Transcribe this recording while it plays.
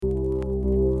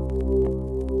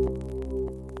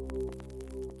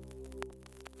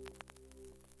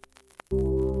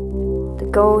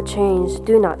Gold chains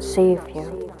do not save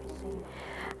you.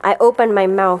 I open my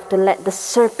mouth to let the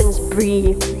serpents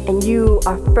breathe, and you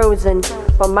are frozen,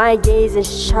 while my gaze is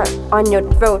shut on your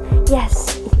throat.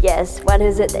 Yes, what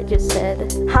is it that you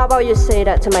said? How about you say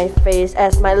that to my face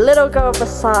as my little girl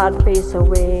facade fades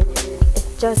away?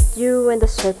 It's just you and the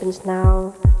serpents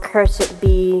now. Cursed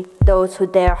be those who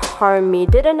dare harm me.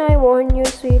 Didn't I warn you,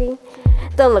 sweetie?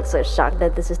 Don't look so shocked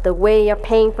that this is the way you're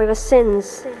paying for your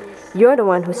sins. You're the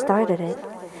one who started it.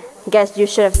 Guess you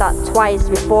should have thought twice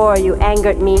before you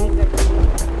angered me.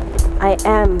 I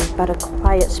am but a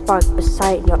quiet spark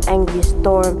beside your angry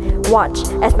storm. Watch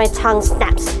as my tongue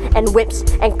snaps and whips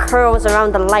and curls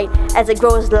around the light as it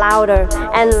grows louder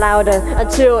and louder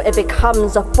until it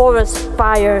becomes a forest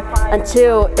fire,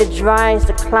 until it dries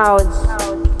the clouds.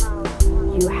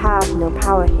 You have no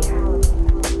power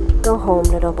here. Go home,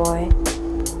 little boy,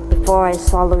 before I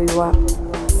swallow you up.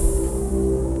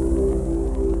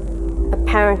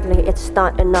 Apparently, it's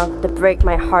not enough to break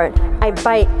my heart. I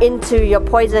bite into your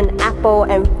poisoned apple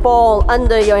and fall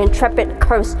under your intrepid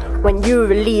curse. When you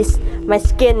release, my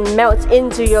skin melts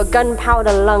into your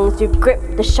gunpowder lungs. You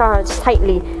grip the shards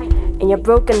tightly in your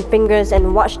broken fingers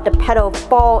and watch the petal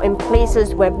fall in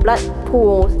places where blood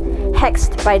pools.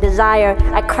 Hexed by desire,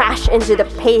 I crash into the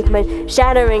pavement,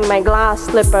 shattering my glass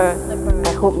slipper.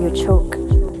 I hope you choke.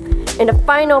 In the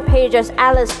final pages,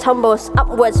 Alice tumbles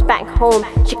upwards back home.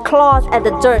 She claws at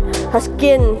the dirt, her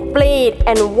skin flayed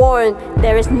and worn.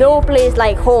 There is no place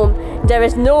like home. There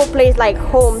is no place like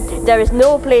home. There is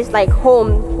no place like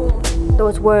home.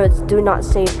 Those words do not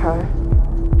save her.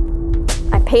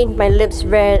 I paint my lips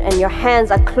red and your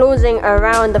hands are closing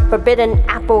around the forbidden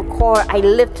apple core. I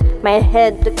lift my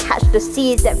head to catch the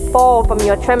seeds that fall from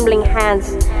your trembling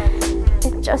hands.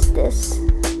 It's just this,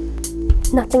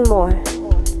 nothing more.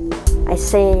 I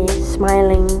say,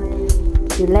 smiling.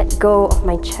 You let go of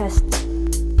my chest.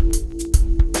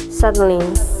 Suddenly,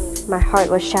 my heart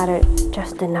was shattered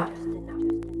just enough.